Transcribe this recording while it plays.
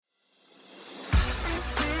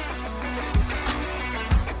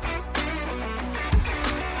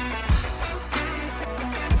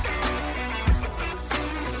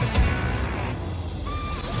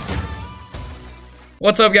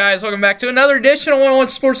What's up, guys? Welcome back to another edition of 101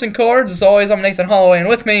 Sports and Cards. As always, I'm Nathan Holloway, and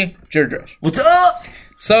with me, Jared Rush. What's up?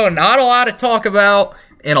 So, not a lot to talk about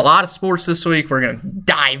in a lot of sports this week. We're going to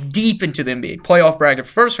dive deep into the NBA playoff bracket.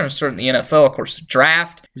 First, we're going to start in the NFL. Of course, the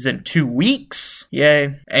draft is in 2 weeks.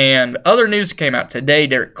 Yay. And other news came out today.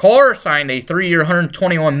 Derek Carr signed a 3-year,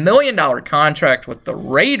 $121 million contract with the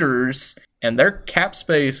Raiders, and their cap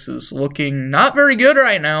space is looking not very good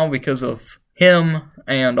right now because of him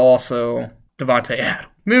and also Devontae Adams.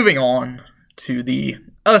 Moving on to the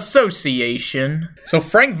association. So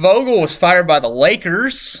Frank Vogel was fired by the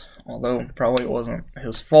Lakers, although probably it wasn't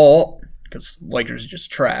his fault because Lakers are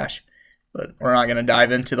just trash. But we're not going to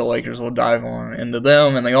dive into the Lakers. We'll dive on into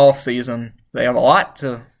them in the offseason. They have a lot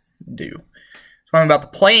to do. Talking about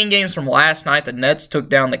the playing games from last night, the Nets took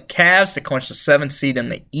down the Cavs to clinch the 7th seed in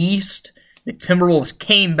the East. The Timberwolves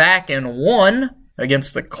came back and won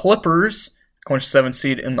against the Clippers, clinched 7th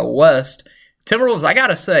seed in the West. Timberwolves, I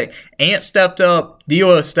gotta say, Ant stepped up,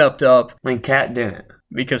 D'Lo stepped up. I mean, Cat didn't.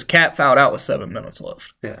 Because Cat fouled out with 7 minutes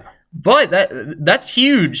left. Yeah. But that's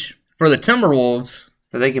huge for the Timberwolves.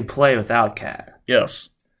 That they can play without Cat. Yes.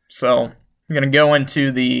 So, we're going to go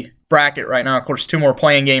into the bracket right now. Of course, 2 more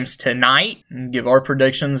playing games tonight. And give our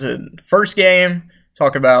predictions. The first game,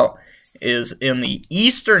 talk about, is in the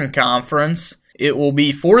Eastern Conference. It will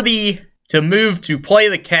be to move to play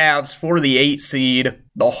the Cavs for the 8th seed,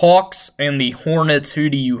 the Hawks and the Hornets. Who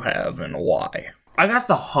do you have and why? I got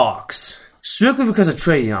the Hawks, strictly because of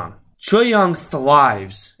Trae Young. Trae Young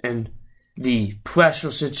thrives in the pressure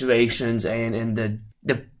situations and in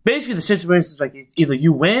the basically the situations like either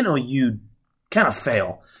you win or you kind of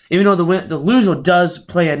fail. Even though the loser does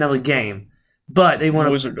play another game, but they want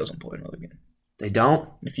The loser doesn't play another game. They don't?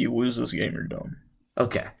 If you lose this game, you're done.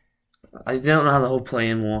 Okay. I don't know how the whole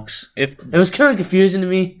play-in works. It was kind of confusing to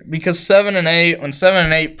me. Because 7 and 8, when 7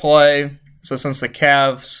 and 8 play, so since the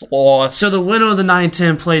Cavs lost. So the winner of the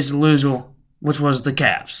 9-10 plays the loser, which was the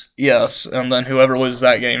Cavs. Yes, and then whoever loses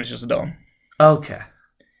that game is just done. Okay.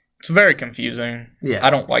 It's very confusing. Yeah. I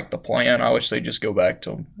don't like the plan. I wish they'd just go back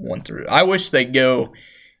to 1 through. I wish they'd go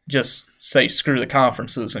just say screw the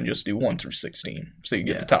conferences and just do 1 through 16. So you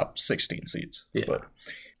get the top 16 seeds. Yeah. But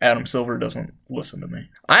Adam Silver doesn't listen to me.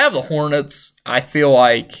 I have the Hornets. I feel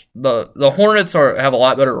like the Hornets have a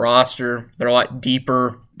lot better roster. They're a lot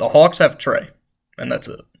deeper. The Hawks have Trae, and that's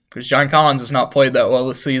it. Because John Collins has not played that well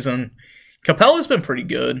this season. Capella's been pretty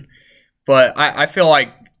good, but I feel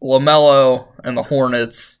like LaMelo and the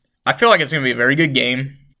Hornets, I feel like it's going to be a very good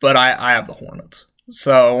game, but I have the Hornets.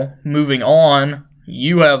 So, moving on,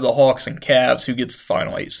 you have the Hawks and Cavs. Who gets the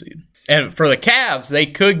final 8 seed? And for the Cavs, they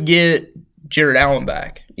could get Jared Allen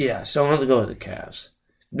back. Yeah, so I'm going to go with the Cavs.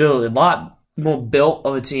 They're a lot more built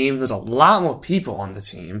of a team. There's a lot more people on the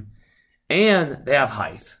team. And they have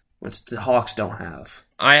height, which the Hawks don't have.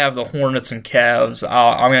 I have the Hornets and Cavs.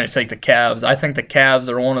 I'm going to take the Cavs. I think the Cavs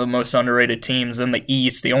are one of the most underrated teams in the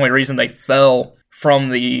East. The only reason they fell from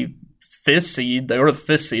the 5th seed, they were the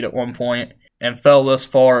 5th seed at one point, and fell this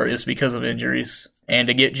far is because of injuries. And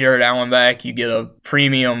to get Jared Allen back, you get a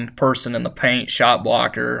premium person in the paint, shot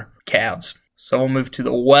blocker, Cavs. So we'll move to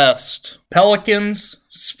the West. Pelicans,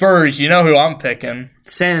 Spurs, you know who I'm picking.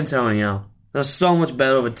 San Antonio. They're so much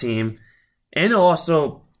better of a team. And they've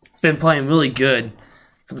also been playing really good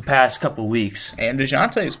for the past couple of weeks. And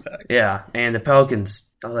DeJounte's back. Yeah, and the Pelicans,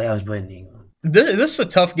 all they have is Brandon Ingram. This is a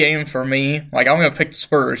tough game for me. Like, I'm going to pick the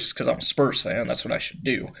Spurs just because I'm a Spurs fan. That's what I should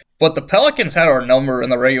do. But the Pelicans had our number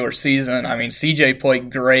in the regular season. I mean, CJ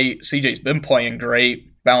played great. CJ's been playing great.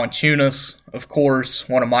 Valanciunas, of course,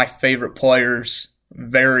 one of my favorite players.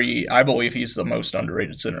 I believe he's the most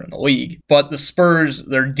underrated center in the league. But the Spurs,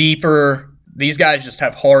 they're deeper. These guys just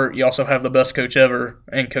have heart. You also have the best coach ever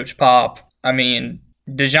in Coach Pop. I mean,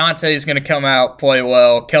 DeJounte's going to come out, play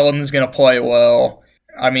well. Kellen's going to play well.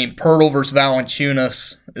 I mean, Pirtle versus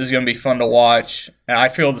Valanciunas is going to be fun to watch. And I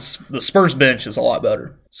feel the Spurs bench is a lot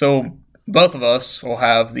better. So both of us will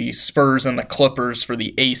have the Spurs and the Clippers for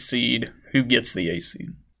the 8th seed. Who gets the 8th seed?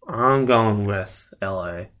 I'm going with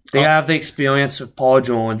LA. They have the experience with Paul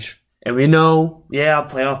George. And we know,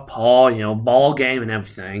 playoff Paul, ball game and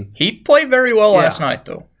everything. He played very well last night,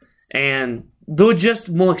 though. And they're just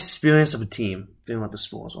more experienced of a team than what the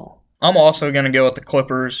Spurs are. I'm also going to go with the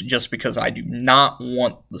Clippers just because I do not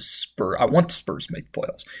want the Spurs. I want the Spurs to make the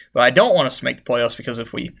playoffs. But I don't want us to make the playoffs because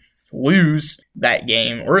if we lose that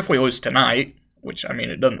game, or if we lose tonight, which, I mean,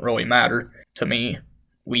 it doesn't really matter to me,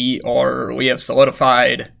 we have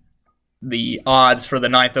solidified the odds for the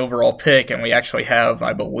 9th overall pick, and we actually have,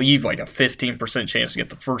 I believe, like a 15% chance to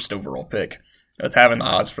get the 1st overall pick with having the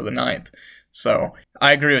odds for the 9th. So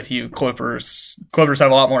I agree with you. Clippers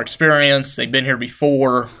have a lot more experience. They've been here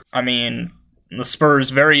before. I mean, the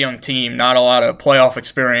Spurs, very young team, not a lot of playoff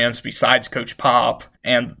experience besides Coach Pop,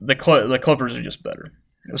 and the Clippers are just better.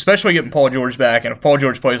 Especially getting Paul George back, and if Paul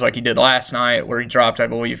George plays like he did last night, where he dropped, I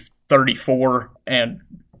believe, 34, and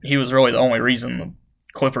he was really the only reason the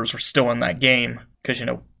Clippers were still in that game, because,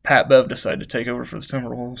 Pat Bev decided to take over for the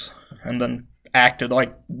Timberwolves, and then acted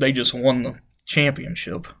like they just won the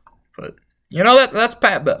championship. But, that's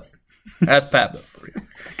Pat Bev. That's Pat Bev for you.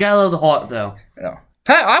 Gotta love the heart, though. Yeah.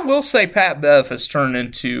 I will say Pat Bev has turned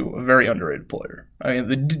into a very underrated player. I mean,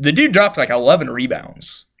 the dude dropped like 11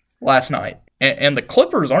 rebounds last night. And the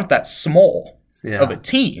Clippers aren't that small of a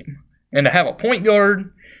team. And to have a point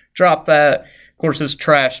guard drop that, of course, his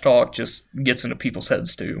trash talk just gets into people's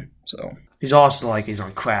heads too. So he's also like he's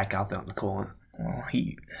on crack out there on the court. Well,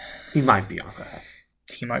 he might be on crack.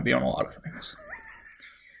 He might be on a lot of things.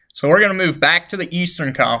 So we're going to move back to the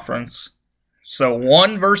Eastern Conference. So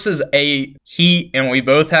 1 versus 8, Heat, and we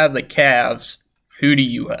both have the Cavs. Who do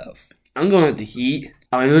you have? I'm going with the Heat.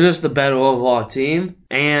 I mean, they're just the better overall team,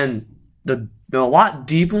 and they're a lot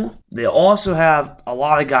deeper. They also have a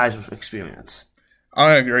lot of guys with experience.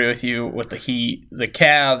 I agree with you with the Heat. The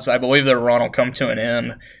Cavs, I believe their run will come to an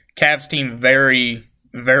end. Cavs team very,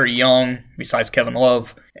 very young, besides Kevin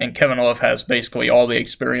Love. And Kevin Love has basically all the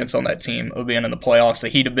experience on that team of being in the playoffs. The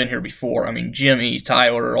Heat have been here before. I mean, Jimmy,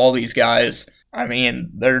 Tyler, all these guys. I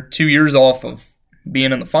mean, they're 2 years off of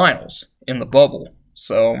being in the finals in the bubble.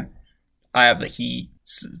 So I have the Heat.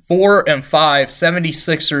 4 and 5,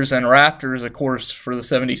 76ers and Raptors, of course, for the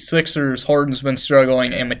 76ers. Harden's been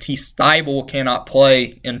struggling, and Matisse Thybulle cannot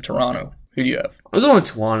play in Toronto. Who do you have? I'm going with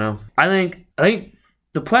Toronto. I think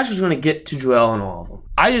the pressure's going to get to Joel and all of them.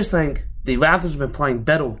 I just think the Raptors have been playing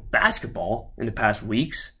better basketball in the past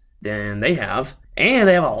weeks than they have, and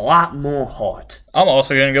they have a lot more heart. I'm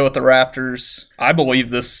also going to go with the Raptors. I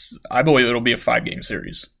believe it'll be a 5-game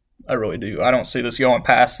series. I really do. I don't see this going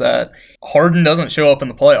past that. Harden doesn't show up in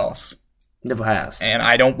the playoffs. Never has. And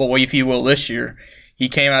I don't believe he will this year. He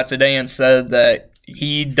came out today and said that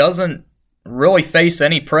he doesn't really face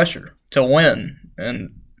any pressure to win.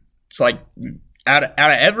 And it's like, out of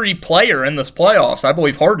every player in this playoffs, I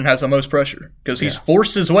believe Harden has the most pressure because he's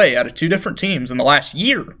forced his way out of 2 different teams in the last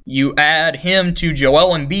year. You add him to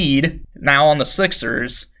Joel Embiid, now on the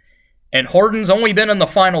Sixers, and Harden's only been in the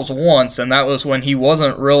finals once, and that was when he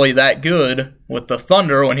wasn't really that good with the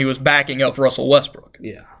Thunder when he was backing up Russell Westbrook.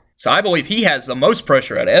 Yeah. So I believe he has the most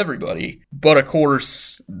pressure out of everybody. But, of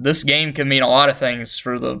course, this game can mean a lot of things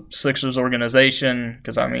for the Sixers organization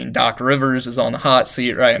because, I mean, Doc Rivers is on the hot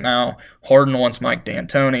seat right now. Harden wants Mike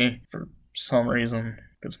D'Antoni for some reason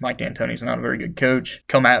because Mike D'Antoni's not a very good coach.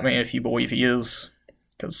 Come at me if you believe he is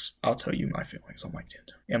because I'll tell you my feelings on Mike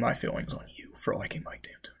D'Antoni and my feelings on you for liking Mike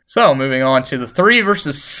D'Antoni. So, moving on to the 3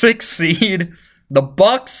 versus 6 seed, the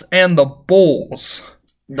Bucks and the Bulls.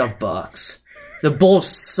 The Bucks. The Bulls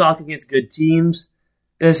suck against good teams.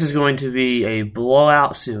 This is going to be a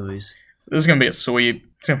blowout series. This is going to be a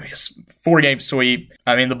sweep. It's going to be a 4-game sweep.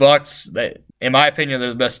 I mean, the Bucks, in my opinion, they're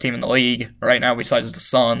the best team in the league right now besides the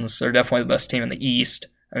Suns. They're definitely the best team in the East.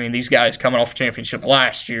 I mean, these guys coming off a championship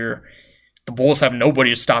last year. The Bulls have nobody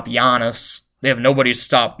to stop Giannis. They have nobody to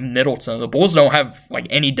stop Middleton. The Bulls don't have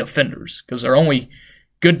any defenders because they're only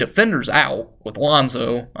good defenders out with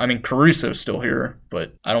Lonzo. I mean, Caruso's still here,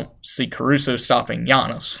 but I don't see Caruso stopping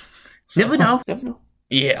Giannis. So, never know.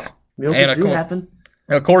 Yeah. Miracles do happen.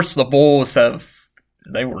 Of course, the Bulls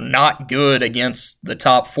they were not good against the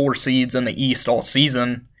top 4 seeds in the East all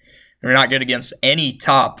season. They're not good against any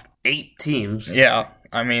top 8 teams. Yeah.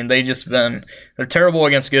 I mean, they're terrible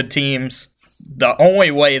against good teams. The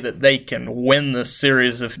only way that they can win this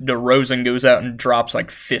series if DeRozan goes out and drops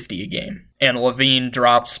 50 a game and Levine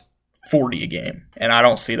drops 40 a game. And I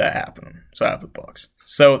don't see that happening. So I have the Bucks.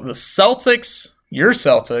 So the Celtics, your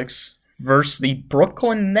Celtics, versus the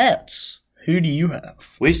Brooklyn Nets. Who do you have?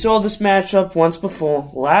 We saw this matchup once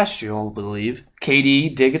before, last year, I believe.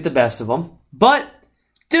 KD did get the best of them. But,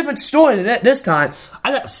 different story this time.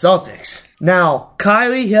 I got the Celtics. Now,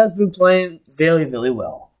 Kyrie has been playing very, very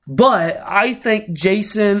well. But I think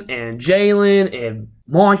Jason and Jalen and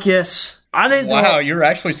Marcus, wow, you're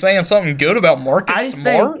actually saying something good about Marcus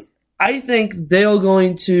Smart? I think they're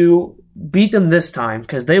going to beat them this time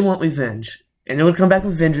because they want revenge. And they're going to come back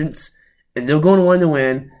with vengeance. And they're going to want to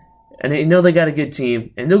win. And they know they got a good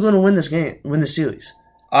team. And they're going to win this game, win the series.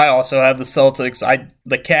 I also have the Celtics.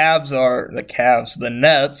 The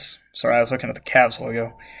Nets. Sorry, I was looking at the Cavs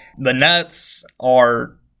logo. The Nets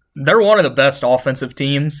they're one of the best offensive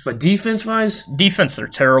teams. But defense-wise? Defense, they're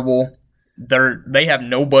terrible. they have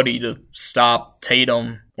nobody to stop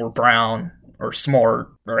Tatum or Brown or Smart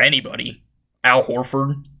or anybody. Al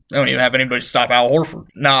Horford. They don't even have anybody to stop Al Horford.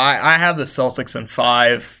 No, I have the Celtics in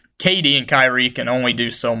 5. KD and Kyrie can only do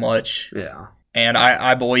so much. Yeah. And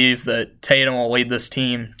I believe that Tatum will lead this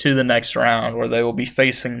team to the next round where they will be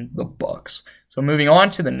facing the Bucks. So moving on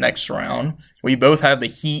to the next round, we both have the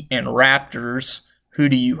Heat and Raptors. Who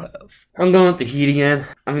do you have? I'm going with the Heat again.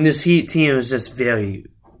 I mean, this Heat team is just very,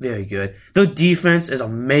 very good. Their defense is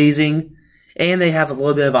amazing, and they have a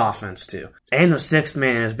little bit of offense too. And the sixth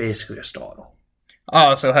man is basically a starter. I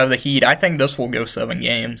also have the Heat. I think this will go 7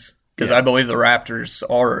 games. Because I believe the Raptors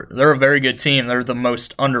they're a very good team. They're the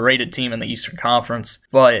most underrated team in the Eastern Conference.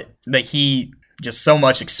 But the Heat, just so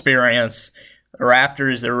much experience. The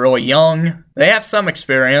Raptors, they're really young. They have some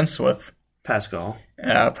experience with Pascal.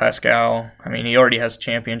 Pascal. I mean, he already has a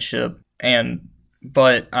championship.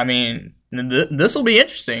 But I mean, this will be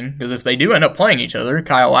interesting. Because if they do end up playing each other,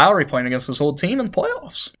 Kyle Lowry playing against his whole team in the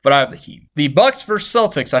playoffs. But I have the Heat. The Bucks versus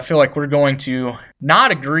Celtics, I feel like we're going to not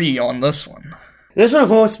agree on this one. This one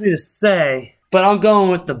hurts me to say, but I'm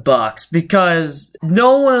going with the Bucks because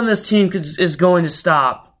no one on this team is going to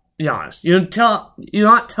stop Giannis. You're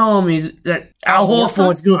not telling me that Al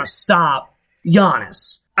Horford is going to stop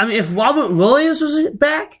Giannis. I mean, if Robert Williams was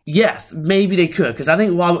back, yes, maybe they could because I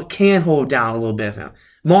think Robert can hold down a little bit of him.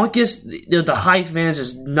 Marcus, the height advantage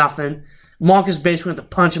is nothing. Marcus basically went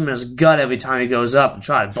to punch him in his gut every time he goes up and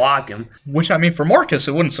try to block him. Which, I mean, for Marcus,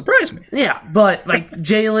 it wouldn't surprise me. Yeah, but like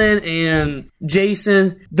Jalen and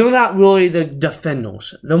Jason, they're not really the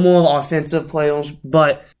defenders. They're more offensive players.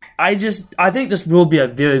 But I think this will be a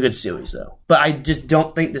very good series, though. But I just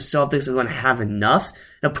don't think the Celtics are going to have enough.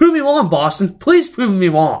 Now, prove me wrong, Boston. Please prove me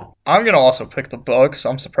wrong. I'm going to also pick the Bucks.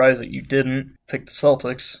 I'm surprised that you didn't pick the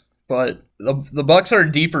Celtics. But the Bucks are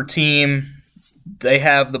a deeper team. They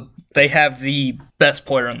have the best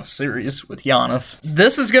player in the series with Giannis.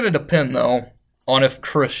 This is going to depend, though, on if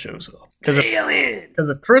Chris shows up. Because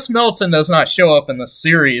if Chris Middleton does not show up in the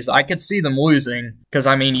series, I could see them losing. Because,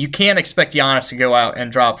 I mean, you can't expect Giannis to go out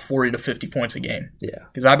and drop 40 to 50 points a game. Yeah.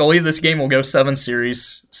 Because I believe this game will go 7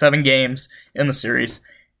 games in the series.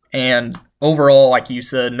 And overall, like you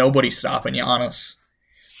said, nobody's stopping Giannis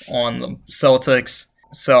on the Celtics.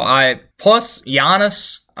 Plus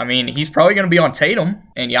Giannis, I mean, he's probably going to be on Tatum,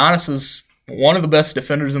 and Giannis is one of the best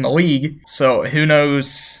defenders in the league. So who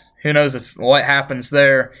knows what happens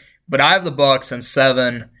there. But I have the Bucks in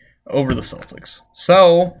 7 over the Celtics.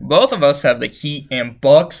 So both of us have the Heat and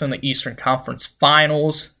Bucks in the Eastern Conference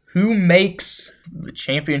Finals. Who makes the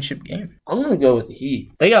championship game? I'm going to go with the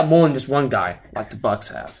Heat. They got more than just one guy like the Bucks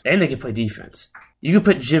have. And they can play defense. You can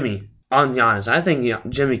put Jimmy on Giannis. I think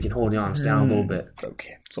Jimmy can hold Giannis down a little bit.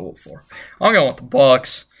 Okay, so what for? I'm going with the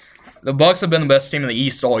Bucks. The Bucks have been the best team in the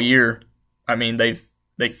East all year. I mean,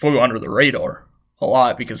 they flew under the radar a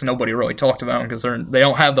lot because nobody really talked about them because they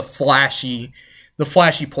don't have the flashy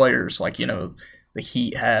players like the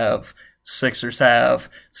Heat have, Sixers have,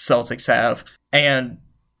 Celtics have, and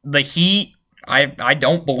the Heat. I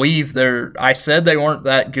don't believe I said they weren't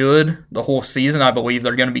that good the whole season. I believe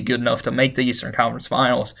they're going to be good enough to make the Eastern Conference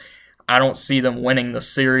Finals. I don't see them winning the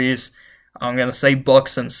series. I'm going to say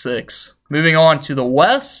Bucks in 6. Moving on to the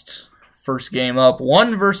West. First game up.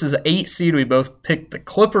 1 versus 8 seed. We both picked the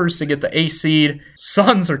Clippers to get the 8 seed.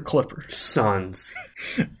 Suns or Clippers? Suns.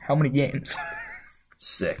 How many games?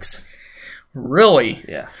 6. Really?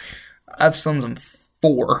 Yeah. I have Suns in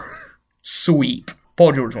 4. Sweep.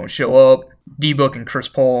 Paul George won't show up. D-Book and Chris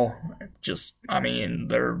Paul,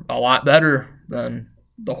 they're a lot better than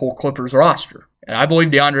the whole Clippers roster. And I believe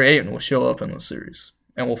DeAndre Ayton will show up in the series.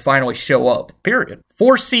 And will finally show up, period.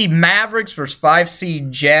 4 seed Mavericks versus 5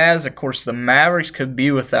 seed Jazz. Of course, the Mavericks could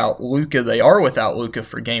be without Luka. They are without Luka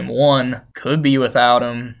for game 1. Could be without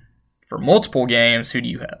him for multiple games. Who do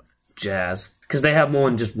you have? Jazz. Because they have more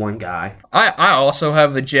than just one guy. I also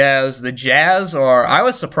have the Jazz. The Jazz I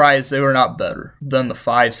was surprised they were not better than the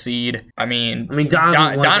 5 seed. I mean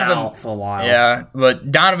Donovan was out for a while. Yeah,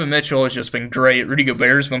 but Donovan Mitchell has just been great. Rudy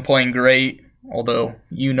Gobert's been playing great, although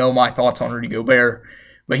you know my thoughts on Rudy Gobert.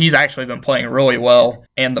 But he's actually been playing really well.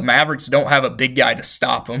 And the Mavericks don't have a big guy to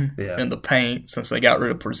stop him in the paint since they got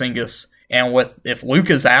rid of Porzingis. And if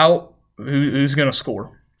Luka's out, who's going to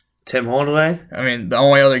score? Tim Hardaway? I mean, the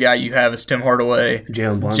only other guy you have is Tim Hardaway,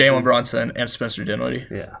 Jalen Brunson, and Spencer Dinwiddie.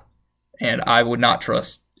 Yeah. And I would not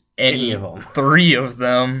trust any of them. 3 of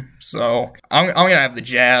them. So I'm going to have the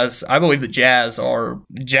Jazz. I believe the Jazz are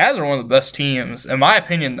one of the best teams. In my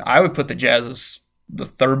opinion, I would put the Jazz as the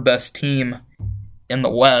 3rd best team in the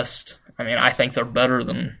West. I mean, I think they're better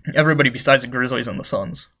than everybody besides the Grizzlies and the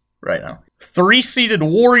Suns. right now. 3-seeded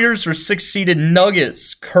Warriors or 6-seeded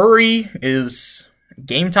Nuggets. Curry is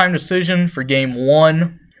game time decision for game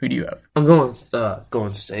 1. Who do you have? I'm going with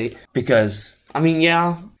Golden State because, I mean,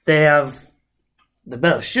 yeah, they have the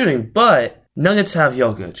better shooting, but Nuggets have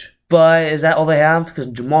Jokic. But is that all they have? Because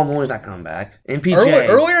Jamal Murray's not coming back. MPJ.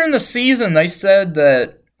 Earlier in the season, they said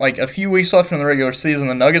that, like, a few weeks left in the regular season,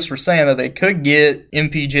 the Nuggets were saying that they could get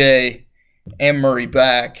MPJ and Murray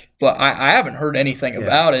back. But I haven't heard anything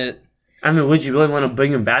about it. I mean, would you really want to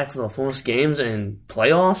bring him back for the fullest games and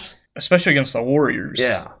playoffs? Especially against the Warriors.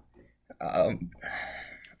 Yeah.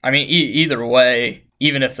 I mean, either way,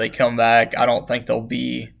 even if they come back, I don't think they'll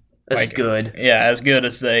be as good. Yeah, as good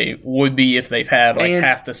as they would be if they've had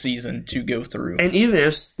half the season to go through. And even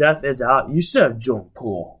if Steph is out, you still have Jordan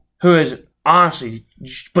Poole, who has honestly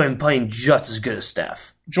been playing just as good as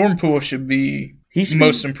Steph. Jordan Poole should be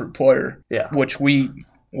most improved player, which we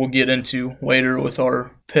will get into later with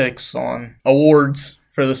our picks on awards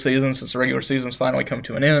for the season, since the regular season's finally come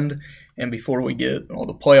to an end, and before we get all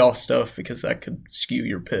the playoff stuff, because that could skew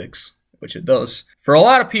your picks, which it does. For a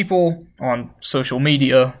lot of people on social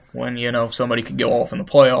media, when, somebody could go off in the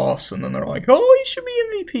playoffs, and then they're like, oh, he should be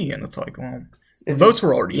MVP, and it's like, well, the votes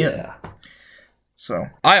were already in. So,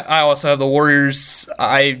 I also have the Warriors.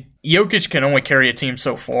 Jokic can only carry a team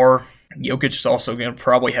so far. Jokic is also going to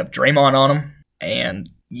probably have Draymond on him, and,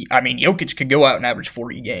 I mean, Jokic could go out and average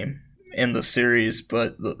 40 a game in the series,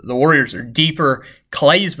 but the Warriors are deeper.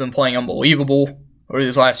 Clay's been playing unbelievable over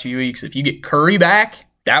these last few weeks. If you get Curry back,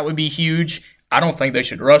 that would be huge. I don't think they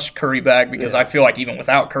should rush Curry back because I feel like even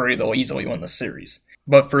without Curry, they'll easily win the series.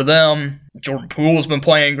 But for them, Jordan Poole's been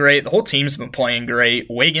playing great. The whole team's been playing great.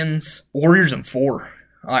 Wiggins, Warriors in 4.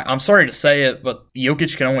 I'm sorry to say it, but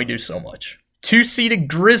Jokic can only do so much. 2-seeded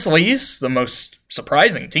Grizzlies, the most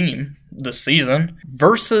surprising team this season,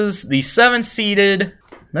 versus the 7-seeded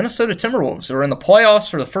Minnesota Timberwolves, who are in the playoffs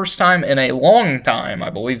for the first time in a long time, I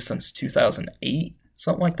believe since 2008,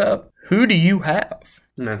 something like that. Who do you have?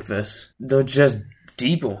 Memphis. They're just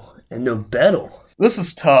deeper and they're better. This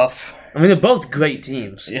is tough. I mean, they're both great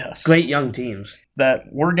teams. Yes. Great young teams. That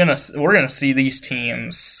we're gonna see these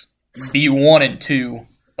teams be 1 and 2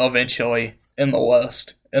 eventually in the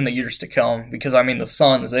West in the years to come. Because, I mean, the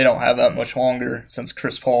Suns, they don't have that much longer since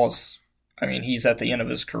Chris Paul's, he's at the end of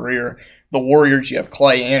his career. The Warriors, you have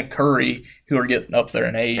Clay and Curry, who are getting up there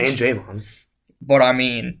in age. And Draymond. But,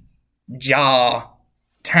 Ja,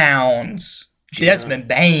 Towns, Desmond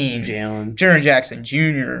Bane, Jaren Jackson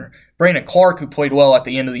Jr., Brandon Clark, who played well at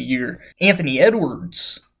the end of the year, Anthony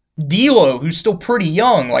Edwards, D'Lo, who's still pretty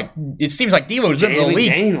young. Like, it seems like D'Lo's been in the league.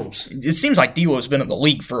 Daniels. It seems like D'Lo's been in the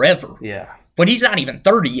league forever. Yeah. But he's not even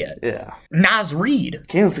 30 yet. Yeah. Naz Reid.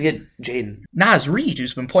 Can't even forget Jaden. Naz Reid,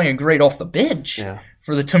 who's been playing great off the bench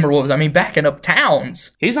for the Timberwolves. Backing up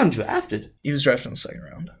Towns. He's undrafted. He was drafted in the second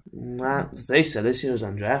round. They said this year was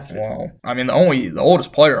undrafted. Well, the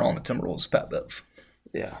oldest player on the Timberwolves is Pat Bev.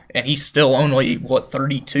 Yeah. And he's still only,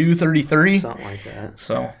 32, 33? Something like that.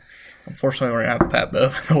 So, unfortunately, we're going to have Pat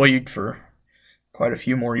Bev in the league for quite a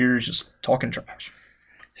few more years just talking trash.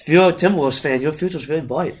 If you're a Timberwolves fan, your future's very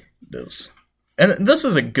bright. It is. And this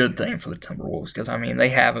is a good thing for the Timberwolves because, they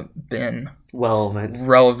haven't been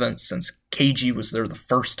relevant since KG was there the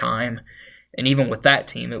first time. And even with that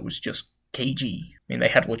team, it was just KG. They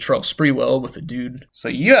had Latrell Sprewell with the dude. So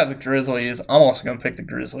you have the Grizzlies. I'm also going to pick the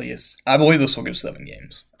Grizzlies. I believe this will go 7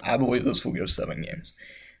 games.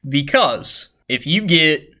 Because if you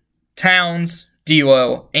get Towns,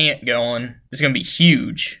 D'Lo, Ant going, it's going to be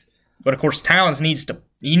huge. But, of course, Towns needs to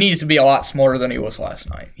be a lot smarter than he was last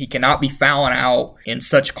night. He cannot be fouling out in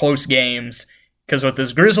such close games. Because with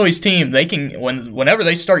this Grizzlies team, they can whenever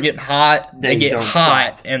they start getting hot, they get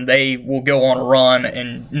hot and they will go on a run.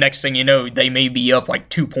 And next thing you know, they may be up like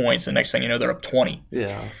 2 points. And next thing you know, they're up 20.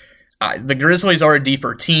 Yeah. The Grizzlies are a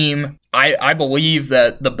deeper team. I believe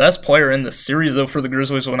that the best player in the series, though, for the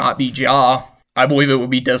Grizzlies will not be Ja. I believe it will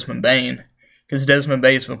be Desmond Bane. Because Desmond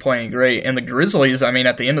Bane's been playing great. And the Grizzlies,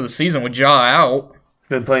 at the end of the season with Ja out,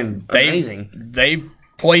 been playing amazing. They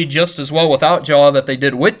played just as well without Ja that they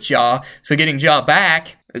did with Ja. So getting Ja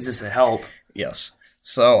back, it's just a help. Yes.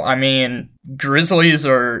 So, Grizzlies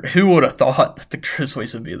who would have thought that the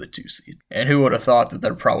Grizzlies would be the 2 seed? And who would have thought that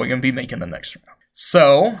they're probably going to be making the next round?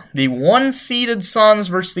 So, the 1-seeded Suns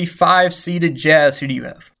versus the 5-seeded Jazz. Who do you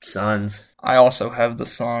have? Suns. I also have the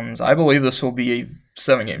Suns. I believe this will be a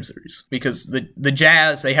 7-game series. Because the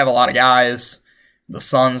Jazz, they have a lot of guys. The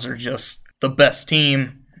Suns are just the best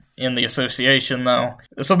team in the association, though.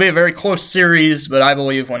 This will be a very close series, but I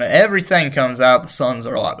believe when everything comes out, the Suns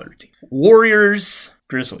are a lot better team. Warriors,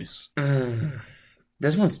 Grizzlies.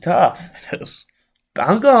 This one's tough. It is.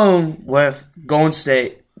 I'm going with Golden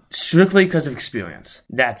State strictly because of experience.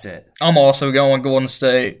 That's it. I'm also going Golden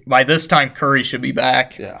State. By this time, Curry should be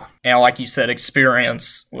back. Yeah. And like you said,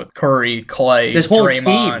 experience with Curry, Clay, This whole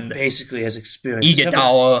Draymond, team basically has experience.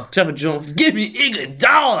 Iguodala. Except for Jones. Give me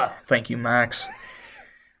Iguodala! Thank you, Max.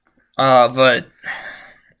 But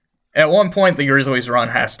at one point, the Grizzlies' run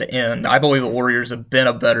has to end. I believe the Warriors have been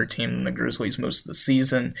a better team than the Grizzlies most of the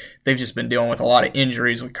season. They've just been dealing with a lot of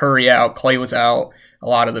injuries. With Curry out, Clay was out a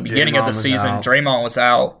lot of the beginning of the season. Draymond was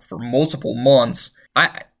out for multiple months.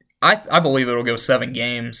 I believe it'll go 7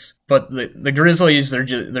 games. But the Grizzlies,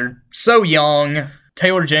 they're so young.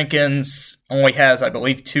 Taylor Jenkins only has, I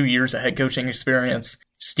believe, 2 years of head coaching experience.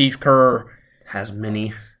 Steve Kerr has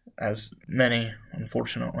many,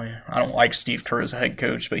 unfortunately. I don't like Steve Kerr as a head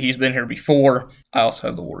coach, but he's been here before. I also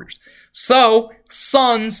have the Warriors. So,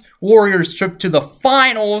 Suns, Warriors trip to the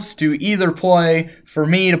finals to either play, for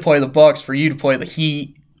me to play the Bucks, for you to play the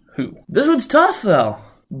Heat. Who? This one's tough, though.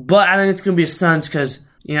 But I think it's going to be the Suns because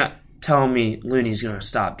you're not telling me Looney's going to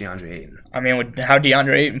stop DeAndre Ayton. I mean, with how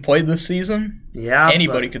DeAndre Ayton played this season, yeah,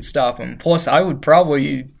 anybody could stop him. Plus, I would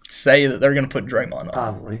probably say that they're going to put Draymond on.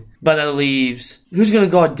 Probably. But that leaves... Who's going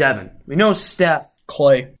to guard Devin? We know Steph.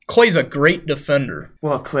 Clay. Clay's a great defender. What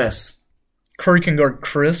about Chris? Curry can guard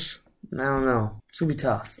Chris. I don't know. It's going to be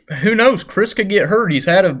tough. Who knows? Chris could get hurt. He's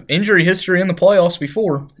had an injury history in the playoffs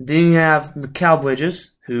before. Then you have Mikal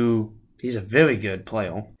Bridges, who he's a very good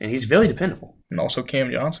player, and he's very dependable. And also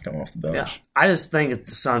Cam Johnson coming off the bench. Yeah. I just think that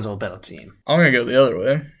the Suns are a better team. I'm going to go the other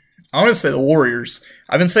way. I'm going to say the Warriors.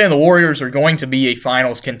 I've been saying the Warriors are going to be a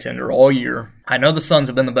finals contender all year. I know the Suns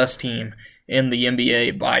have been the best team in the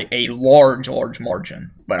NBA by a large, large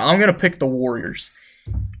margin. But I'm going to pick the Warriors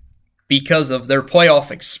because of their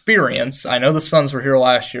playoff experience. I know the Suns were here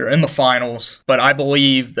last year in the finals, but I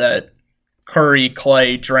believe that Curry,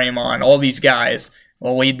 Clay, Draymond, all these guys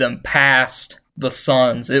will lead them past the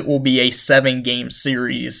Suns. It will be a 7-game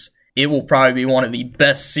series. It will probably be one of the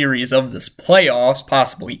best series of this playoffs,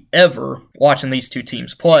 possibly ever, watching these two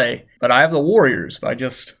teams play. But I have the Warriors by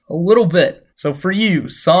just a little bit. So for you,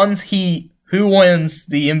 Suns, Heat, who wins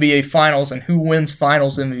the NBA Finals and who wins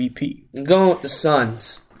Finals MVP? I'm going with the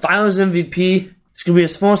Suns. Finals MVP, it's going to be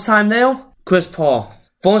his first time there. Chris Paul.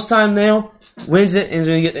 First time there, wins it, and he's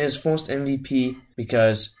going to get his first MVP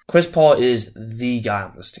because Chris Paul is the guy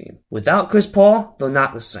on this team. Without Chris Paul, they're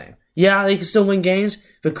not the same. Yeah, they can still win games,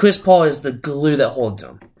 but Chris Paul is the glue that holds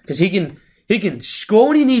them. Because he can score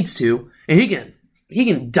when he needs to, and he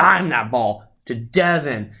can dime that ball to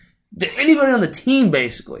Devin, to anybody on the team,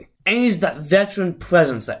 basically. And he's that veteran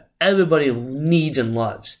presence that everybody needs and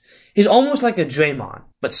loves. He's almost like a Draymond,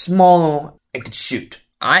 but smaller and could shoot.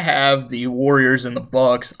 I have the Warriors and the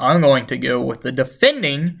Bucks. I'm going to go with the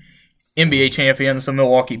defending NBA champions, the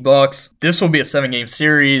Milwaukee Bucks. This will be a 7-game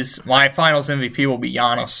series. My Finals MVP will be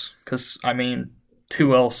Giannis. Because, I mean,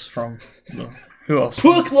 who else?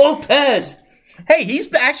 Brook Lopez! Hey,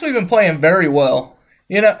 he's actually been playing very well.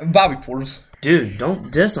 You know, Bobby Portis. Dude,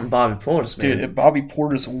 don't diss on Bobby Portis, man. Dude, if Bobby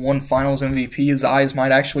Portis won Finals MVP, his eyes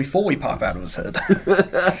might actually fully pop out of his head.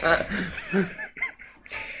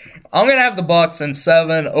 I'm going to have the Bucks in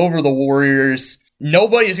 7 over the Warriors.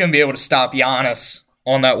 Nobody's going to be able to stop Giannis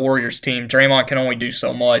on that Warriors team. Draymond can only do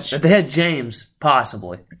so much. If they had James,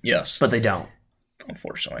 possibly. Yes. But they don't.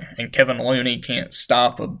 Unfortunately. And Kevin Looney can't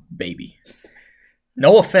stop a baby.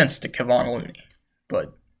 No offense to Kevon Looney,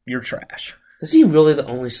 but you're trash. Is he really the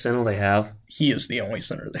only center they have? He is the only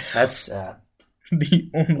center they have. That's sad. The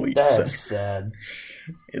only center. That's sad.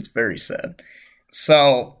 It's very sad.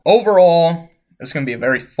 So, overall, it's going to be a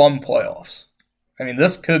very fun playoffs. I mean,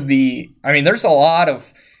 there's a lot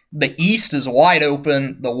of... The East is wide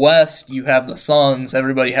open. The West, you have the Suns.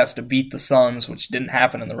 Everybody has to beat the Suns, which didn't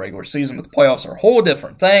happen in the regular season, but the playoffs are a whole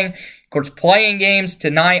different thing. Of course, playing games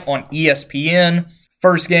tonight on ESPN.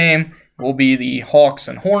 First game will be the Hawks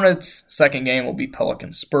and Hornets. Second game will be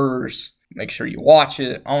Pelicans Spurs. Make sure you watch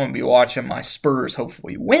it. I'm going to be watching my Spurs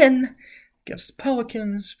hopefully win against the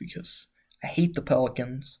Pelicans because I hate the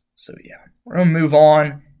Pelicans. So, yeah, we're going to move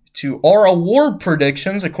on to our award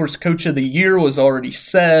predictions. Of course, Coach of the Year was already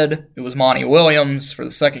said. It was Monty Williams for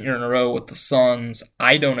the second year in a row with the Suns.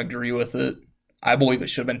 I don't agree with it. I believe it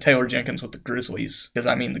should have been Taylor Jenkins with the Grizzlies. Because,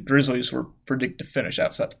 the Grizzlies were predicted to finish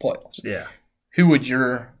outside the playoffs. Yeah. Who would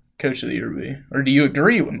your Coach of the Year be? Or do you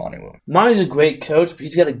agree with Monty Williams? Monty's a great coach, but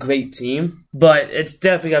he's got a great team. But it's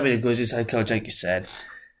definitely got to be the Grizzlies head coach, like you said.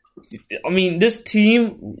 This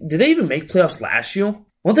team, did they even make playoffs last year?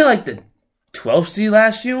 Weren't they like the 12th seed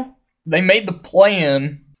last year? They made the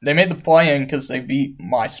play-in. They made the play-in because they beat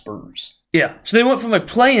my Spurs. Yeah. So they went from a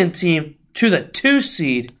play-in team to the 2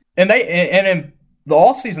 seed. And the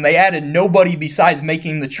offseason, they added nobody besides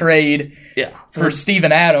making the trade for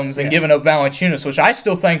Steven Adams and giving up Valanciunas, which I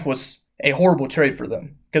still think was a horrible trade for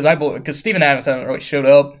them. Because Steven Adams hasn't really showed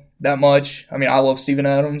up that much. I mean, I love Steven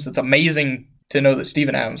Adams. It's amazing to know that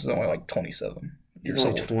Steven Adams is only like 27 years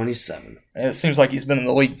old. 27. And it seems like he's been in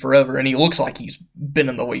the league forever, and he looks like he's been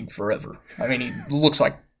in the league forever. I mean, he looks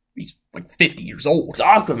like he's like 50 years old. It's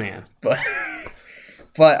Aquaman.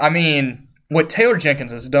 But I mean, what Taylor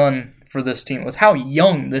Jenkins has done for this team, with how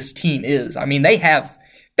young this team is, I mean, they have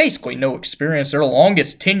basically no experience. Their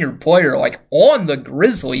longest tenured player, like on the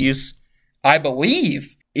Grizzlies, I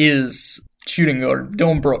believe, is shooting guard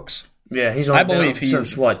Dylan Brooks. Yeah, he's only been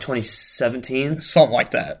since 2017? Something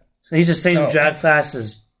like that. So he's the same draft class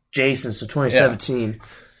as Jason, so 2017. Yeah.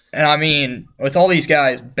 And I mean, with all these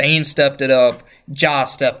guys, Bane stepped it up, Ja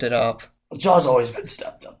stepped it up. Ja's always been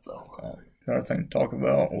stepped up, though. Another thing to talk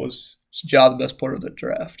about was Ja the best player of the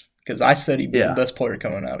draft? Because I said he'd be the best player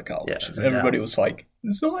coming out of college. Yeah, everybody was like,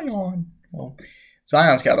 Zion. Well,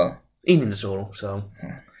 Zion's got a eating disorder, so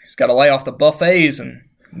he's got to lay off the buffets and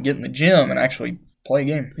get in the gym and actually play a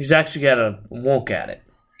game. He's actually got to work at it.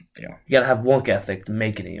 Yeah. You got to have work ethic to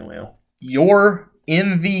make it anyway. Your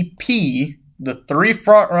MVP, the three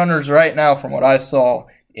front runners right now from what I saw,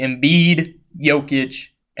 Embiid, Jokic,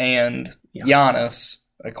 and Giannis.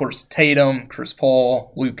 Of course, Tatum, Chris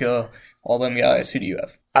Paul, Luka, all them guys. Who do you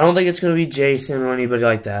have? I don't think it's going to be Jason or anybody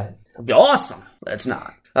like that. It'll be awesome, but it's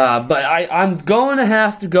not. But I'm going to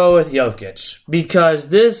have to go with Jokic because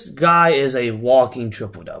this guy is a walking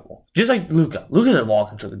triple-double. Just like Luka. Luka's a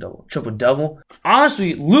walking triple-double.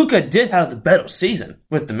 Honestly, Luka did have the better season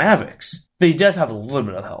with the Mavericks, but he does have a little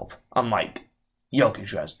bit of help. Unlike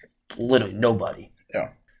Jokic, who has literally nobody.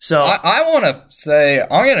 Yeah. So I want to say,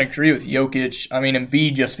 I'm going to agree with Jokic. I mean,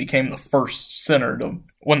 Embiid just became the first center to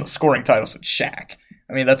win the scoring title since Shaq.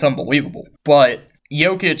 I mean, that's unbelievable. But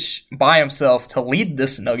Jokic by himself to lead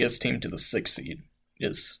this Nuggets team to the 6th seed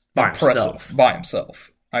is impressive. By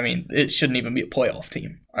himself. I mean, it shouldn't even be a playoff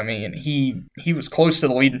team. I mean, he was close to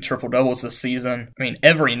the lead in triple-doubles this season. I mean,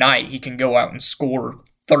 every night he can go out and score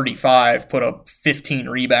 35, put up 15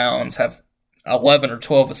 rebounds, have 11 or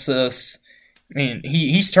 12 assists. I mean,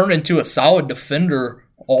 he's turned into a solid defender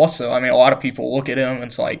also. I mean, a lot of people look at him and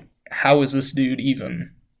it's like, how is this dude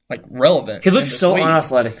even like relevant? He looks so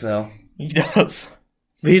unathletic, though. He does.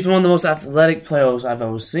 But he's one of the most athletic players I've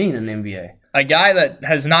ever seen in the NBA. A guy that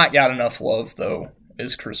has not got enough love, though,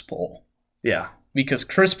 is Chris Paul. Yeah. Because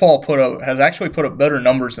Chris Paul has actually put up better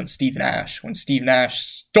numbers than Steve Nash when Steve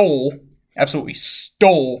Nash absolutely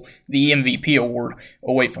stole the MVP award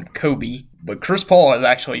away from Kobe. But Chris Paul has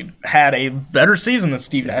actually had a better season than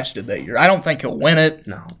Steve Nash did that year. I don't think he'll win it.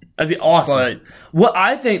 No. That'd be awesome. But what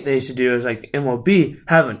I think they should do is, like MLB,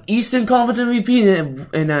 have an Eastern Conference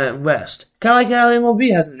MVP and a West. Kind of like how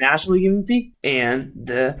MLB has the National League MVP and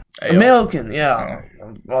the American. Yeah.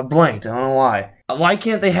 I blanked. I don't know why. Why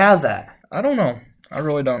can't they have that? I don't know. I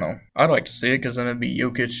really don't know. I'd like to see it because then it'd be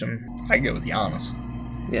Jokic and I'd go with Giannis.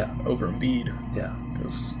 Yeah. Over Embiid. Yeah.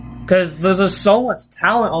 Because there's just so much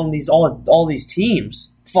talent on all these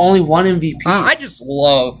teams for only one MVP. I just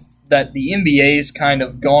love that the NBA's kind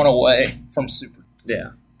of gone away from super.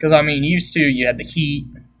 Yeah. Because, I mean, used to, you had the Heat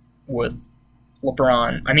with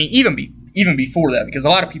LeBron. I mean, even before that, because a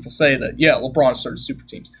lot of people say that, LeBron started super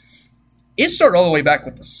teams. It started all the way back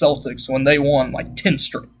with the Celtics when they won, like, 10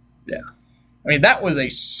 straight. Yeah. I mean, that was a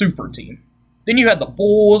super team. Then you had the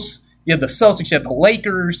Bulls, you had the Celtics, you had the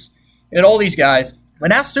Lakers, you had all these guys. But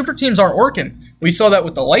now super teams aren't working. We saw that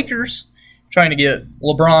with the Lakers trying to get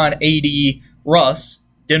LeBron, AD, Russ.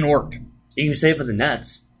 Didn't work. You can say it for the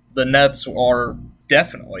Nets. The Nets are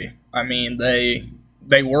definitely. I mean,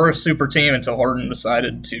 they were a super team until Harden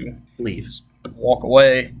decided to leave, walk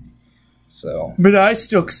away. So, but I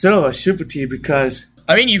still consider a super team because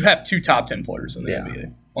I mean, you have 2 top 10 players in the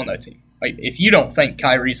NBA on that team. Like, if you don't think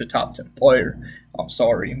Kyrie's a top 10 player, I'm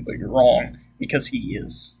sorry, but you're wrong because he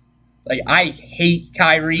is. Like, I hate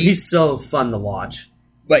Kyrie. He's so fun to watch.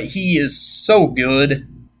 But he is so good.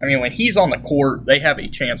 I mean, when he's on the court, they have a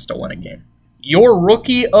chance to win a game. Your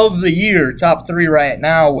rookie of the year, top 3 right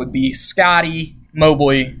now, would be Scotty,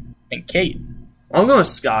 Mobley, and Cade. I'm going with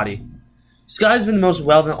Scotty. Scotty's been the most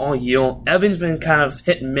relevant all year. Evan's been kind of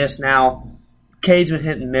hit and miss now. Cade's been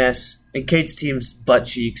hit and miss. And Cade's team's butt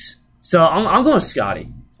cheeks. So I'm going with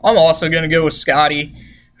Scotty. I'm also going to go with Scotty.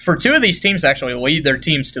 For 2 of these teams actually lead their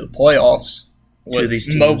teams to the playoffs. With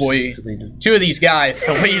Mobley. 2 of these guys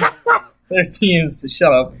to lead their teams to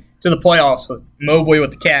the playoffs with Mobley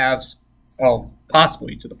with the Cavs. Well,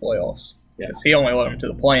 possibly to the playoffs. Yes, he only led them to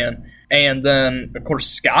the play-in. And then, of course,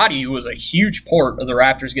 Scotty was a huge part of the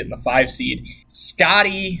Raptors getting the 5 seed.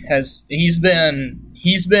 Scotty he's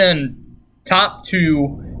been top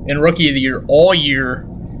 2 in Rookie of the Year all year.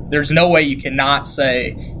 There's no way you cannot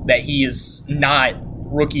say that he is not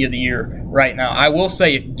Rookie of the Year right now. I will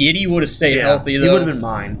say if Giddey would have stayed healthy, though, he would have been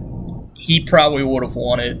mine. He probably would have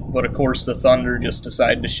won it, but of course the Thunder just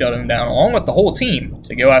decided to shut him down, along with the whole team,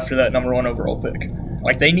 to go after that number 1 overall pick.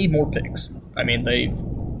 Like, they need more picks. I mean, they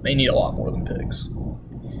need a lot more than picks.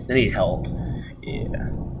 They need help. Yeah.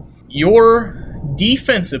 Your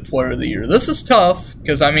defensive player of the year. This is tough,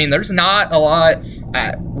 because, I mean, there's not a lot.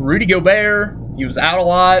 Rudy Gobert, he was out a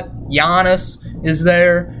lot. Giannis is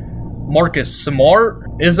there. Marcus Smart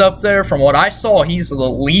is up there. From what I saw, he's the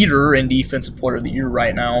leader in Defensive Player of the Year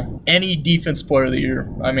right now. Any Defensive Player of the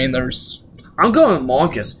Year. I mean, I'm going with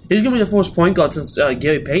Marcus. He's going to be the first point guard since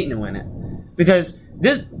Gary Payton to win it. Because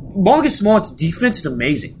Marcus Smart's defense is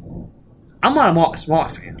amazing. I'm not a Marcus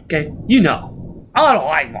Smart fan, okay? You know. I don't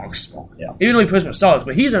like Marcus Smart. Yeah. Even though he plays for the Celtics,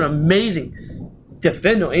 but he's an amazing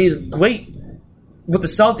defender, and he's great with the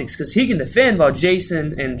Celtics because he can defend while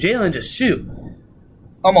Jason and Jalen just shoot.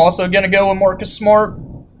 I'm also going to go with Marcus Smart.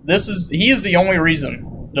 He is the only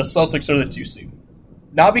reason the Celtics are the 2 seed.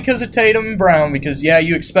 Not because of Tatum and Brown, because,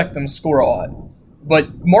 you expect them to score a lot. But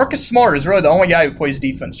Marcus Smart is really the only guy who plays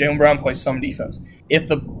defense. Jalen Brown plays some defense.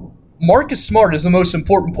 Marcus Smart is the most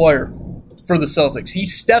important player for the Celtics. He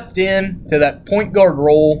stepped in to that point guard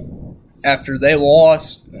role after they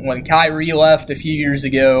lost when Kyrie left a few years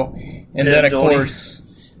ago. And then, of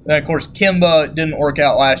course, Kemba didn't work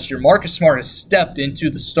out last year. Marcus Smart has stepped into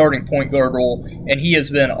the starting point guard role, and he has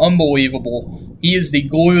been unbelievable. He is the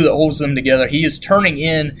glue that holds them together. He is turning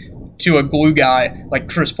into a glue guy like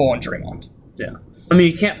Chris Paul and Draymond. Yeah. I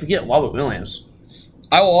mean, you can't forget Robert Williams.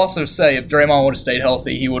 I will also say if Draymond would have stayed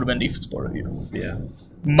healthy, he would have been Defensive Player of the Year. Yeah.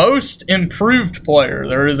 Most improved player.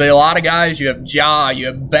 There is a lot of guys. You have Ja, you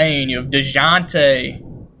have Bane, you have DeJounte.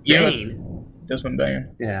 Desmond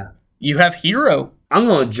Bane. Yeah. You have Hero. I'm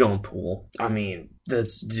going with Jordan Poole. I mean,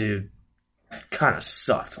 this dude kind of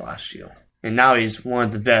sucked last year. And now he's one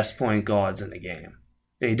of the best point guards in the game.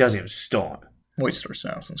 And he doesn't even start. Well, he starts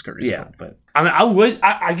now since Curry's Yeah, but I mean,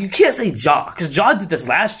 you can't say Ja, because Ja did this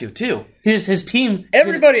last year too. His team.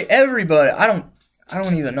 Everybody. I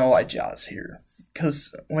don't even know why Ja's here.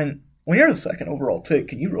 Because when you're the second overall pick,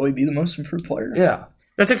 can you really be the most improved player? Yeah,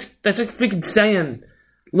 that's like freaking saying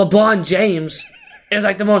LeBron James is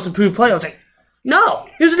like the most improved player. It's like, no,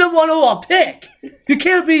 he's the number 1 overall pick. You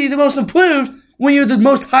can't be the most improved when you're the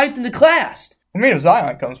most hyped in the class. I mean, if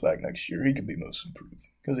Zion comes back next year, he could be most improved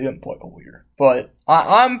because he didn't play a whole year. But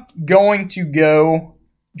I'm going to go.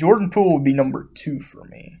 Jordan Poole would be number 2 for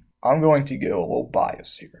me. I'm going to go a little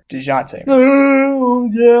biased here. DeJounte Murray. Oh,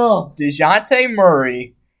 yeah. DeJounte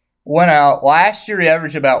Murray went out. Last year, he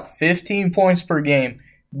averaged about 15 points per game.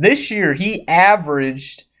 This year, he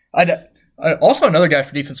averaged. Also, another guy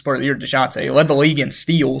for Defensive Player of the Year, DeJounte. He led the league in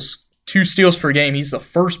steals. 2 steals per game. He's the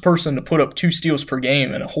first person to put up 2 steals per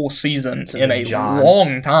game in a whole season in a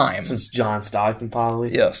long time. Since John Stockton,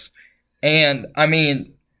 probably. Yes. And, I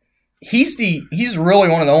mean, he's really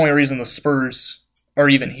one of the only reasons the Spurs are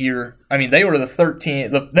even here. I mean, they were the 15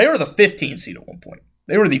 seed at one point.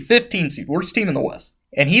 They were the 15 seed, worst team in the West.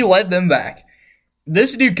 And he led them back.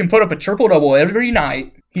 This dude can put up a triple-double every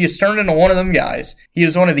night. He has turned into one of them guys. He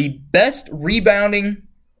is one of the best rebounding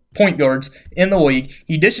point guards in the league.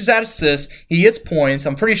 He dishes out assists. He gets points.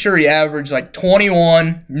 I'm pretty sure he averaged like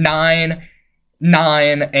 21, 9,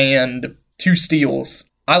 and 2 steals.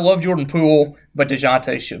 I love Jordan Poole, but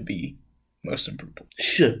DeJounte should be most improved.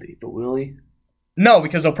 Should be, but will he? No,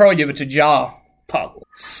 because they'll probably give it to Ja. Probably.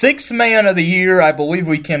 6th man of the year, I believe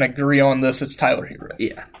we can agree on this. It's Tyler Hero.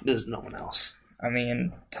 Yeah, there's no one else. I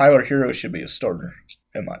mean, Tyler Hero should be a starter.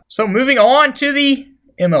 So moving on to the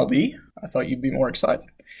MLB. I thought you'd be more excited.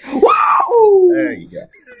 Woo! There you go.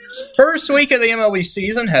 First week of the MLB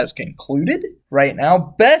season has concluded. Right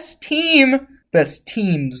now, best teams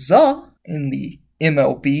in the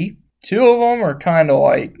MLB. 2 of them are kind of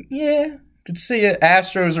like, could see it.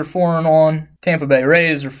 Astros are 4-1. Tampa Bay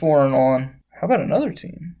Rays are 4-1. How about another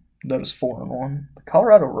team that is 4-1? The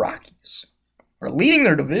Colorado Rockies are leading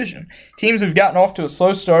their division. Teams have gotten off to a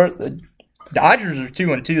slow start. The Dodgers are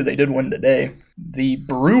 2-2. They did win today. The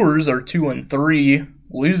Brewers are 2-3,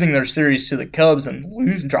 losing their series to the Cubs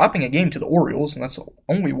and dropping a game to the Orioles, and that's the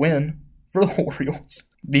only win for the Orioles.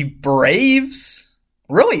 The Braves,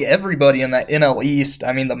 really everybody in that NL East.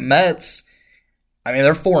 I mean, the Mets,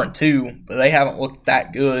 they're 4-2, but they haven't looked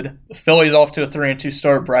that good. The Phillies off to a 3-2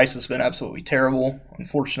 start. Bryce has been absolutely terrible,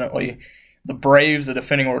 unfortunately. The Braves, the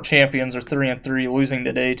defending world champions, are 3-3, losing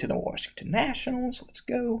today to the Washington Nationals. Let's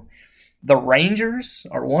go. The Rangers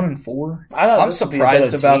are 1-4. I'm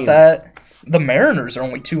surprised about that. The Mariners are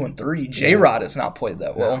only 2-3. J-Rod has not played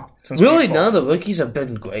that well. Really, none of the rookies have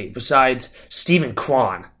been great besides Steven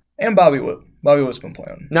Kwan. And Bobby Wood. Bobby Wood's been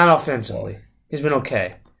playing. Not offensively. He's been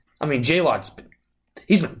okay. I mean, J-Rod's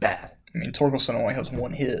been bad. I mean, Torkelson only has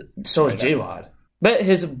one hit. So is J-Rod. But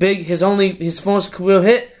his first career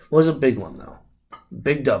hit was a big one, though.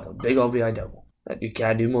 Big double. Big RBI double. You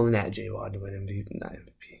gotta do more than that, J-Rod, to win MVP. Not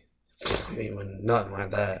MVP. He win nothing like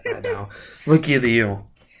that right now. Rookie of the year.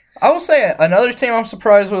 I will say another team I'm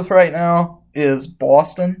surprised with right now is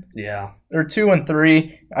Boston. Yeah. They're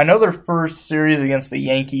 2-3. I know their first series against the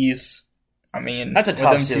Yankees. I mean, that's a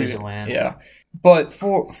tough series to win. Yeah. But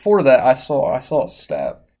for that, I saw a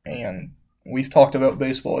stat, and we've talked about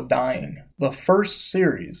baseball dying. The first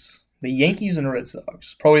series, the Yankees and Red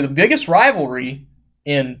Sox, probably the biggest rivalry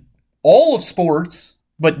in all of sports,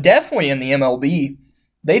 but definitely in the MLB,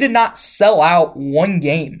 they did not sell out one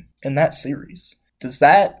game in that series. Does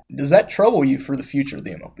that trouble you for the future of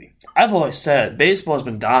the MLB? I've always said baseball has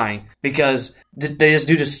been dying because they just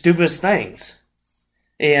do the stupidest things,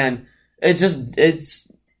 and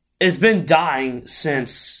it's been dying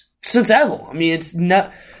since ever. I mean,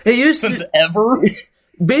 ever.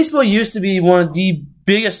 Baseball used to be one of the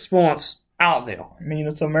biggest sports out there. I mean,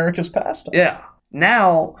 it's America's pastime. Yeah.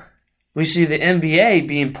 Now we see the NBA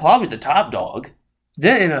being probably the top dog,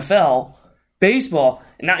 then NFL, baseball,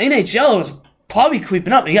 and now NHL is probably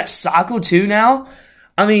creeping up. You got soccer too now.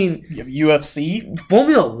 I mean, you have UFC,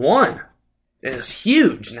 Formula One is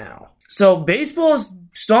huge now. So baseball is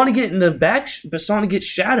starting to get in the back, but starting to get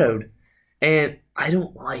shadowed, and I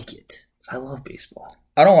don't like it. I love baseball.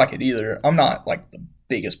 I don't like it either. I'm not like the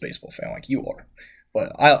biggest baseball fan like you are,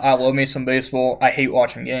 but I love me some baseball. I hate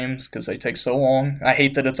watching games because they take so long. I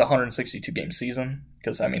hate that it's a 162 game season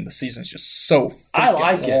because I mean the season's just so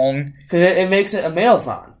freaking long. Because it makes it a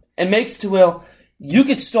marathon. It makes it to where you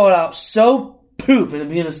could start out so poop in the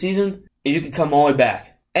beginning of the season, and you could come all the way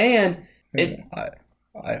back. And I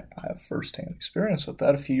have first-hand experience with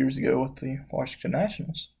that a few years ago with the Washington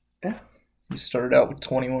Nationals. Yeah. You started out with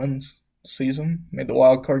 20 wins season, made the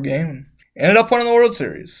wild card game, and ended up winning the World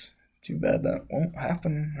Series. Too bad that won't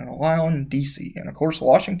happen in a while in D.C. And, of course,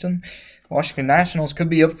 Washington Nationals could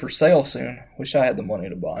be up for sale soon. Wish I had the money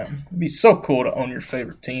to buy them. It'd be so cool to own your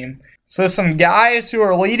favorite team. So some guys who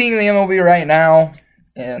are leading the MLB right now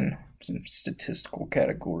in some statistical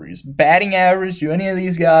categories. Batting average, do any of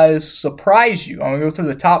these guys surprise you? I'm going to go through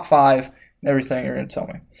the top 5 and everything you're going to tell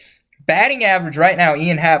me. Batting average right now,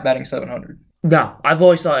 Ian Happ batting 700. No, I've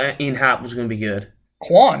always thought Ian Happ was going to be good.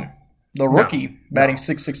 Kwan, the rookie, batting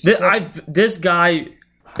 667. This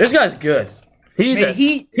guy's good. He's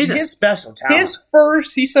a special talent.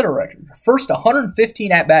 He set a record. First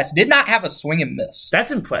 115 at-bats, did not have a swing and miss.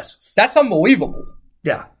 That's impressive. That's unbelievable.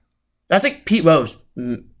 Yeah. That's like Pete Rose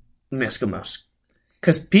missed the most.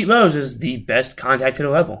 Because Pete Rose is the best contact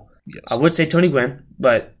hitter ever. Yes. I would say Tony Gwynn,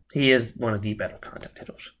 but he is one of the better contact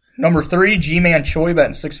hitters. Number 3, G-Man Choi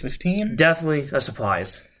batting 615. Definitely a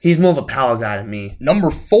surprise. He's more of a power guy than me.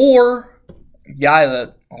 Number 4, guy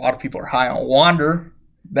that a lot of people are high on, Wander,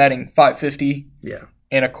 batting 550. Yeah.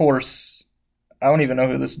 And, of course, I don't even know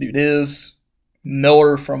who this dude is.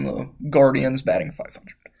 Miller from the Guardians batting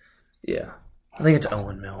 500. Yeah. I think it's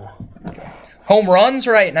Owen Miller. Okay. Home runs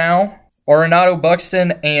right now, Arenado,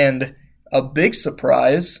 Buxton, and a big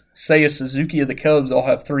surprise, Seiya Suzuki of the Cubs all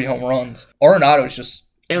have 3 home runs. Arenado's just...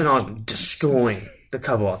 Arenado's destroying the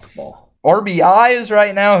cover off the ball. RBIs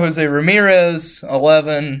right now, Jose Ramirez,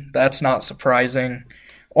 11. That's not surprising.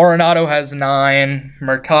 Arenado has 9.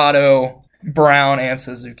 Mercado, Brown, and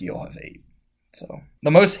Suzuki all have 8. So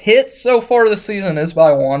the most hits so far this season is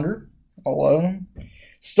by Wander, 11.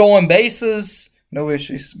 Stolen bases, nobody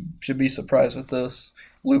should be surprised with this.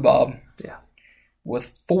 Lou Bob, yeah,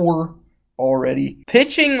 with 4 already.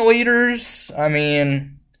 Pitching leaders, I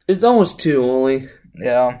mean... It's almost 2 only.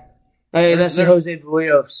 Yeah. Hey, that's Jose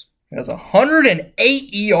Barrios. He has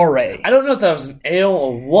 108 ERA. I don't know if that was an error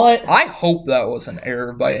or what. I hope that was an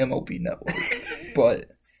error by MLB Network. But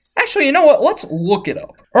actually, you know what? Let's look it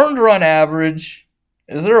up. Earned run average.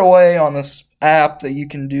 Is there a way on this app that you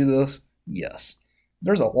can do this? Yes.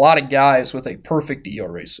 There's a lot of guys with a perfect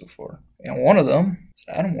ERA so far. And one of them is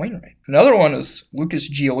Adam Wainwright. Another one is Lucas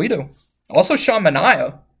Giolito. Also Sean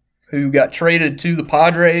Manaea, who got traded to the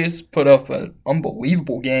Padres, put up an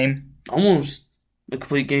unbelievable game. Almost a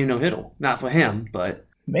complete game no-hitter. Not for him, but...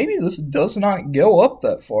 Maybe this does not go up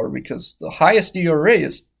that far because the highest ERA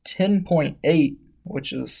is 10.8,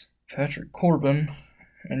 which is Patrick Corbin.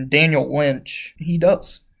 And Daniel Lynch, he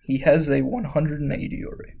does. He has a 180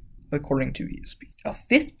 ERA, according to ESPN. A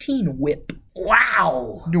 15 whip.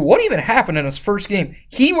 Wow. Dude, what even happened in his first game?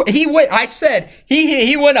 He went. I said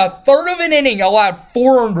he went a third of an inning, allowed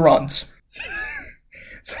 4 earned runs.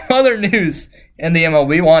 Some other news in the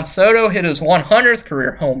MLB: Juan Soto hit his 100th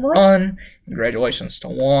career home run. Congratulations to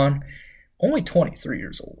Juan. Only 23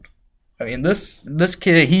 years old. I mean, this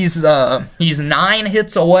kid, he's 9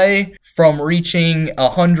 hits away from reaching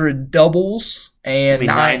 100 doubles, and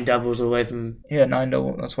 9 doubles away from. Yeah, 9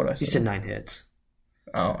 doubles. That's what I said. You said 9 hits.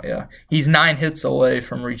 Oh yeah, he's 9 hits away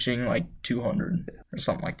from reaching like 200 or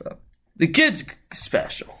something like that. The kid's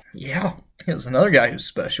special. Yeah, here's another guy who's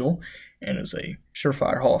special and is a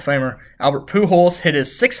surefire Hall of Famer. Albert Pujols hit his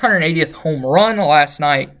 680th home run last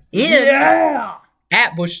night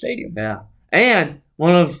at Busch Stadium. Yeah, and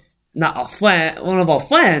one of our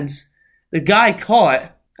friends, the guy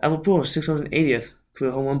caught Albert Pujols' 680th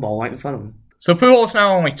career home run ball right in front of him. So Pujols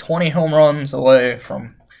now only 20 home runs away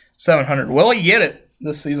from 700. Will he get it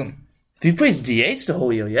this season? If he plays DH the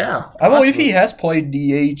whole year, yeah. I believe he has played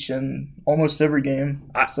DH in almost every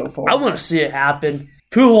game so far. I want to see it happen.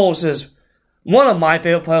 Pujols is one of my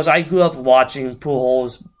favorite players. I grew up watching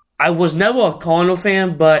Pujols. I was never a Cardinal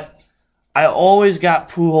fan, but I always got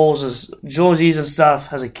Pujols' jerseys and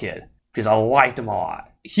stuff as a kid because I liked him a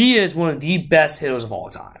lot. He is one of the best hitters of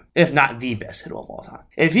all time, if not the best hitter of all time.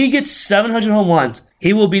 If he gets 700 home runs,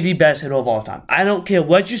 he will be the best hitter of all time. I don't care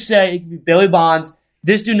what you say. It could be Billy Bonds.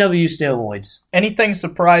 This dude never used steroids. Anything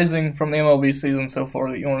surprising from the MLB season so far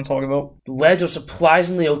that you want to talk about? The Reds are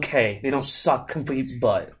surprisingly okay. They don't suck complete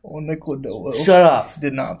butt. Well, Nick Lodolo Shut up.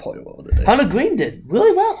 did not play well today. Hunter Green did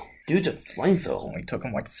really well. Dude's a flamethrower. Only took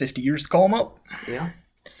him like 50 years to call him up. Yeah.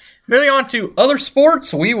 Moving on to other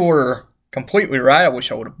sports, we were completely right. I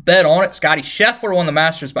wish I would have bet on it. Scottie Scheffler won the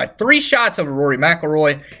Masters by 3 shots over Rory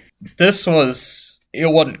McIlroy.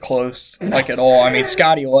 It wasn't close, like at all. I mean,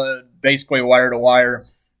 Scottie led basically wire to wire.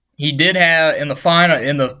 He did have in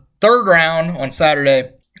the third round on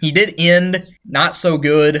Saturday, he did end not so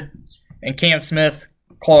good, and Cam Smith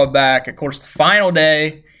clawed back. Of course, the final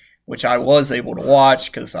day, which I was able to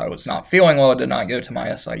watch because I was not feeling well, I did not go to my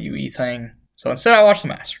SIUE thing. So instead, I watched the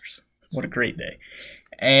Masters. What a great day.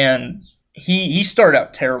 And he started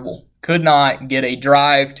out terrible. Could not get a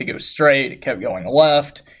drive to go straight. It kept going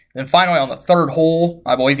left. Then finally on the third hole,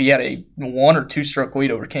 I believe he had a 1 or 2 stroke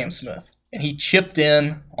lead over Cam Smith. And he chipped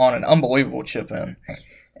in on an unbelievable chip in.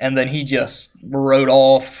 And then he just rode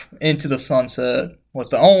off into the sunset with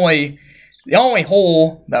the only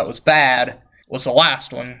hole that was bad was the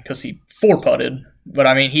last one because he 4-putted. But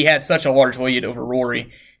I mean, he had such a large lead over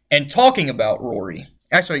Rory. And talking about Rory,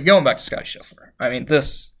 actually going back to Scottie Scheffler, I mean,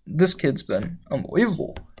 this kid's been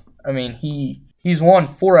unbelievable. I mean, he's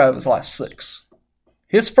won 4 out of his last 6.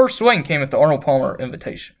 His first win came at the Arnold Palmer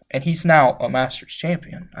Invitation, and he's now a Masters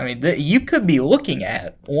champion. I mean, you could be looking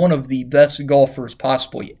at one of the best golfers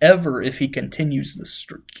possibly ever if he continues this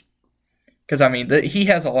streak. Because, I mean, he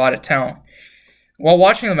has a lot of talent. While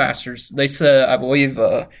watching the Masters, they said, I believe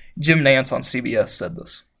Jim Nance on CBS said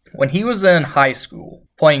this. When he was in high school,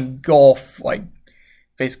 playing golf, like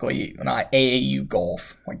basically not AAU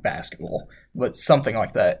golf, like basketball, but something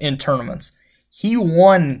like that, in tournaments, he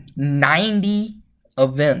won 90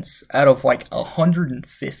 events out of like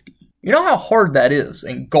 150. You know how hard that is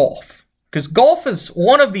in golf? Because golf is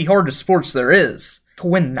one of the hardest sports there is. To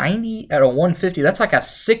win 90 out of 150, that's like a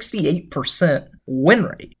 68% win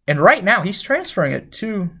rate. And right now, he's transferring it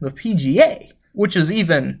to the PGA, which is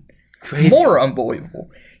even more unbelievable.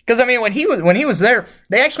 Because, I mean, when he was there,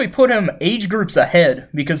 they actually put him age groups ahead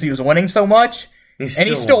because he was winning so much, and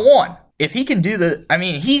he still won. If he can do that, I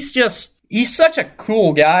mean, he's such a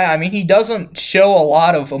cool guy. I mean, he doesn't show a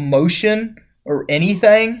lot of emotion or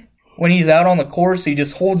anything when he's out on the course. He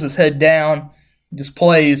just holds his head down, just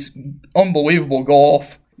plays unbelievable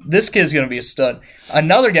golf. This kid's going to be a stud.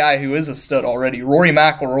 Another guy who is a stud already, Rory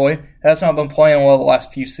McIlroy, has not been playing well the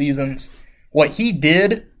last few seasons. What he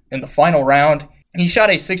did in the final round, he shot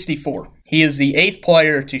a 64. He is the 8th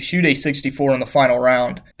player to shoot a 64 in the final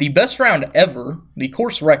round. The best round ever, the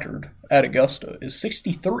course record at Augusta, is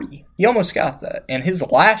 63. He almost got that. And his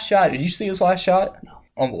last shot, did you see his last shot? No.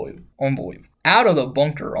 Unbelievable. Out of the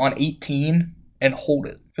bunker on 18 and hold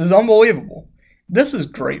it. It was unbelievable. This is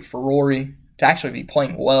great for Rory to actually be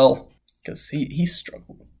playing well because he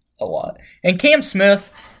struggled a lot. And Cam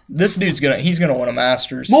Smith, this dude's he's gonna win a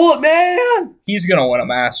Masters. Mullet man! He's gonna win a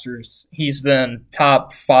Masters. He's been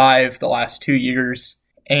top 5 the last 2 years.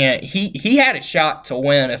 And he had a shot to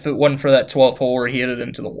win if it wasn't for that 12th hole where he hit it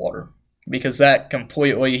into the water. Because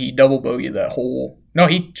he double bogeyed that hole. No,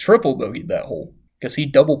 he triple bogeyed that hole. because he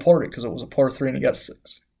double parred it because it was a par 3 and he got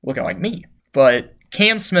 6. Looking like me. But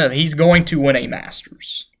Cam Smith, he's going to win a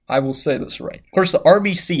Masters. I will say this right. Of course, the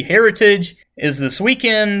RBC Heritage is this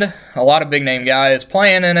weekend. A lot of big-name guys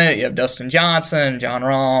playing in it. You have Dustin Johnson, John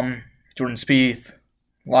Rahm, Jordan Spieth,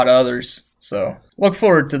 a lot of others. So, look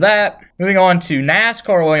forward to that. Moving on to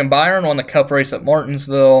NASCAR, William Byron won the Cup race at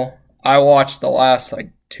Martinsville. I watched the last,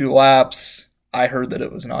 2 laps. I heard that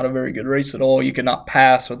it was not a very good race at all. You could not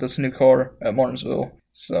pass with this new car at Martinsville.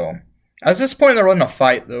 So, I was disappointed there wasn't a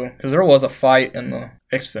fight, though, because there was a fight in the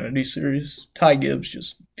Xfinity Series. Ty Gibbs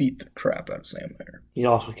just beat the crap out of Sam Mayer. You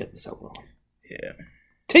also get this out wrong. Yeah.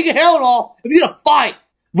 Take your helmet off if you're going to fight.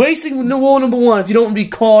 Racing with rule number 1. If you don't want to be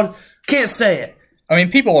called, can't say it. I mean,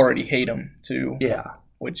 people already hate him, too. Yeah.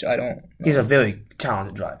 Which I don't know. He's a very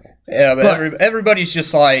talented driver. Yeah, but everybody's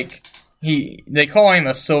just like, they call him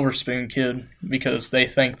a silver spoon kid because they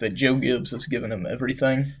think that Joe Gibbs has given him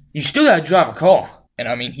everything. You still got to drive a car. And,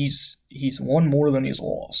 I mean, he's won more than he's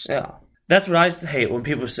lost. Yeah. That's what I used to hate when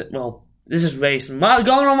people say, well, this is racing. Going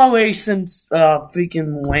on my racing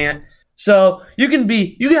freaking rant. So, you can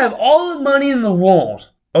have all the money in the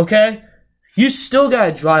world, okay? You still got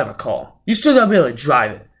to drive a car. You still got to be able to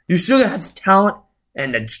drive it. You still got to have the talent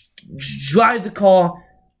and to drive the car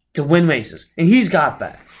to win races. And he's got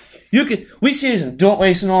that. We see this in dirt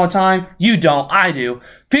racing all the time. You don't. I do.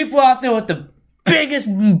 People out there with the biggest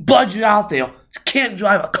budget out there can't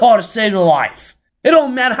drive a car to save their life. It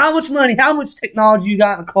don't matter how much money, how much technology you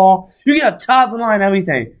got in the car. You can have top of the line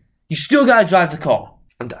everything. You still got to drive the car.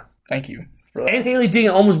 I'm done. Thank you for that. And Haley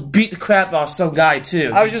Deegan almost beat the crap out of some guy,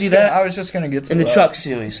 too. I was just going to get to in the that. truck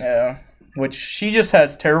series. Yeah. Which she just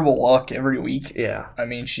has terrible luck every week. Yeah. I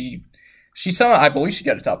mean, I believe she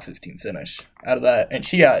got a top 15 finish out of that. And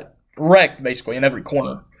she got wrecked, basically, in every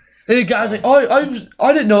corner. And the guy's like,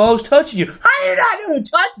 I didn't know I was touching you. How do you not know you're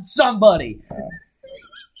touching somebody?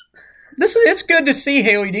 It's good to see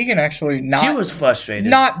Haley Deegan actually she was frustrated.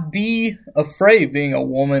 Not be afraid being a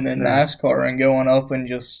woman in NASCAR and going up and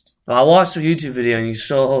just... Well, I watched her YouTube video and you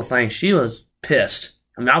saw the whole thing. She was pissed.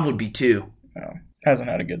 I mean, I would be too. Hasn't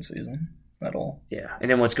had a good season at all. Yeah,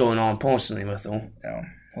 and then what's going on personally with them. Yeah,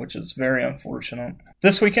 which is very unfortunate.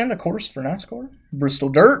 This weekend, of course, for NASCAR, Bristol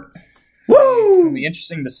Dirt. Woo! It'll be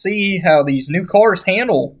interesting to see how these new cars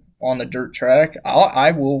handle on the dirt track. I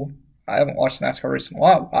haven't watched NASCAR race in a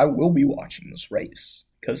while. I will be watching this race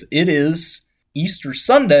because it is Easter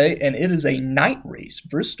Sunday and it is a night race.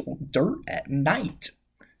 Bristol Dirt at night.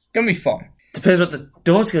 Gonna be fun. Depends what the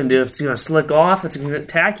dirt's gonna do. If it's gonna slick off, it's gonna get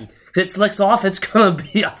tacky. If it slicks off, it's gonna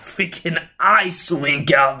be a freaking ice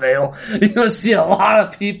rink out there. You're gonna see a lot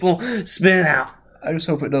of people spinning out. I just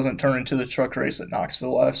hope it doesn't turn into the truck race at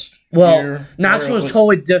Knoxville last year. Well, Knoxville is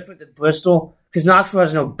totally different than Bristol because Knoxville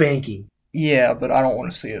has no banking. Yeah, but I don't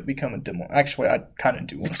want to see it become a demo. Actually, I kind of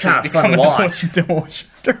do want to see it become a demolition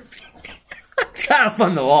derby. It's kind of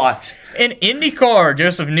fun to watch. In IndyCar,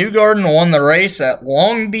 Joseph Newgarden won the race at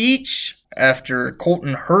Long Beach after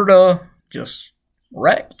Colton Herta just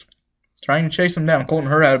wrecked. Trying to chase him down. Colton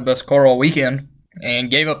Herta had the best car all weekend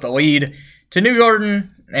and gave up the lead to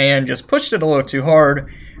Newgarden and just pushed it a little too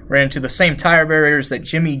hard. Ran into the same tire barriers that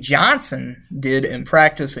Jimmy Johnson did in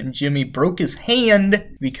practice, and Jimmy broke his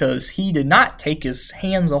hand because he did not take his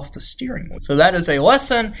hands off the steering wheel. So that is a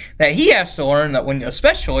lesson that he has to learn, that when,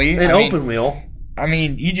 especially... open wheel. I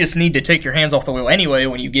mean, you just need to take your hands off the wheel anyway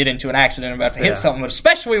when you get into an accident about to hit something, but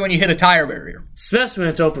especially when you hit a tire barrier. Especially when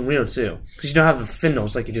it's open wheel, too. Because you don't have the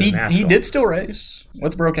fendals like you do in NASCAR. He did still race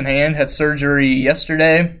with a broken hand, had surgery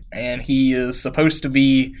yesterday, and he is supposed to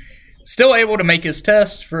be still able to make his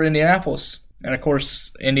test for Indianapolis. And, of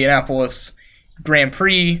course, Indianapolis Grand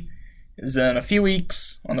Prix is in a few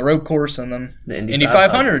weeks on the road course, and then the Indy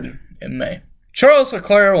 500 in May. Charles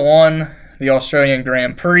Leclerc won the Australian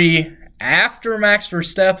Grand Prix after Max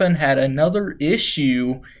Verstappen had another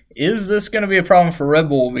issue. Is this going to be a problem for Red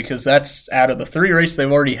Bull? Because that's out of the 3 races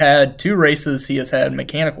they've already had, 2 races he has had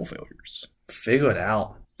mechanical failures. Figure it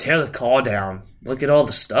out. Tear the car down. Look at all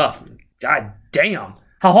the stuff. God damn.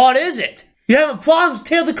 How hard is it? You have a problem,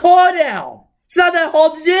 tear the car down. It's not that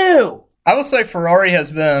hard to do. I will say Ferrari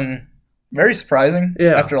has been very surprising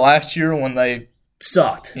after last year when they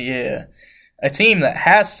sucked. Yeah. A team that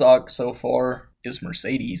has sucked so far is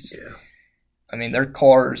Mercedes. Yeah. I mean, their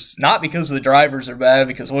cars, not because the drivers are bad,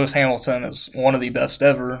 because Lewis Hamilton is one of the best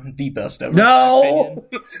ever. No!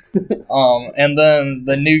 And then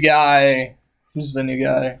the new guy, who's the new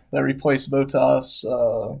guy that replaced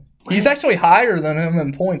Bottas? He's actually higher than him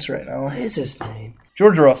in points right now. What is his name?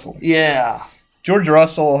 George Russell. Yeah. George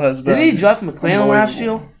Russell has been... Did he drive for McLaren last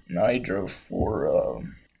year? No, he drove for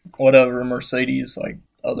whatever, Mercedes, like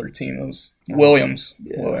other team is Williams.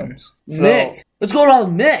 Yeah. Williams. So, Mick. What's going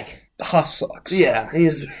on with Mick? Huss sucks. Yeah, he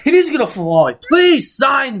needs to get a Ferrari. Please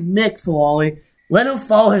sign Mick Ferrari. Let him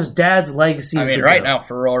follow his dad's legacy. I mean, right now,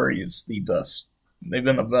 Ferrari is the best. They've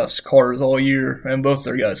been the best cars all year, and both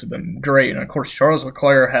their guys have been great. And, of course, Charles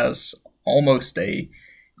Leclerc has almost a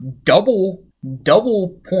double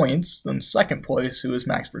points than second place, who is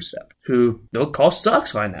Max Verstappen. Who, no car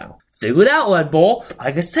sucks right now. Figure it out, Red Bull.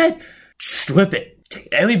 Like I said, strip it. Take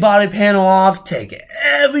every body panel off. Take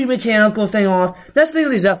every mechanical thing off. That's the thing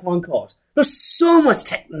with these F1 cars. There's so much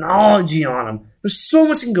technology on them. There's so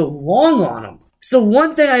much can go wrong on them. So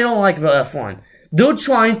one thing I don't like about F1, they're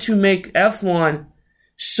trying to make F1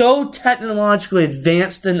 so technologically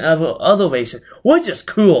advanced than other racing, which is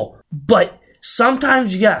cool. But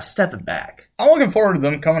sometimes you gotta step it back. I'm looking forward to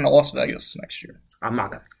them coming to Las Vegas next year. I'm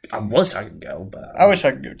not gonna. I wish I could go, but I wish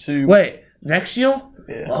I could go too. Wait, next year?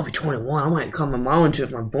 Yeah. Well, I'll be 21. I might come my mom into it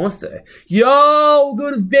for my birthday. Yo, we'll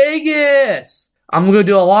go to Vegas. I'm gonna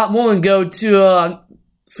do a lot more than go to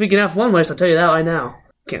freaking F1 race. I'll tell you that right now.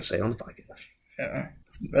 Can't say it on the podcast. Yeah,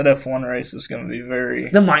 that F1 race is going to be very...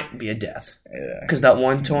 There might be a death. Yeah. Because that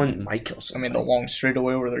one turn might kill I somebody. mean, the long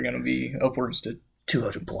straightaway where they're going to be upwards to...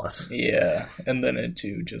 200 plus. Yeah, and then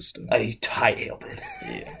into just... A tight hairpin.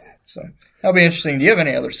 Yeah, so that'll be interesting. Do you have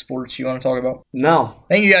any other sports you want to talk about? No.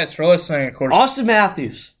 Thank you guys for listening, of course. Austin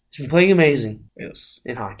Matthews has been playing amazing. Yes.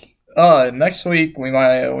 In hockey. Next week we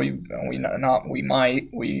don't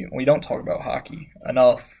talk about hockey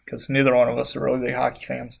enough because neither one of us are really big hockey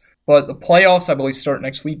fans. But the playoffs, I believe, start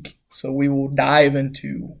next week. So we will dive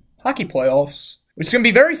into hockey playoffs, which is going to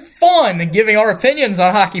be very fun giving our opinions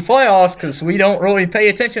on hockey playoffs because we don't really pay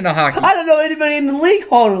attention to hockey. I don't know anybody in the league,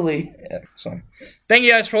 hardly. Yeah, so thank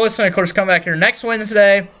you guys for listening. Of course, come back here next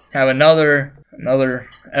Wednesday. Have another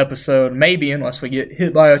episode, maybe, unless we get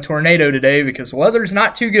hit by a tornado today because the weather's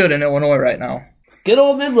not too good in Illinois right now. Good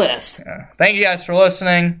old Midwest. Thank you guys for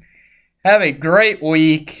listening. Have a great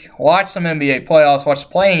week. Watch some NBA playoffs. Watch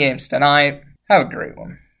the playing games tonight. Have a great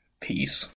one. Peace.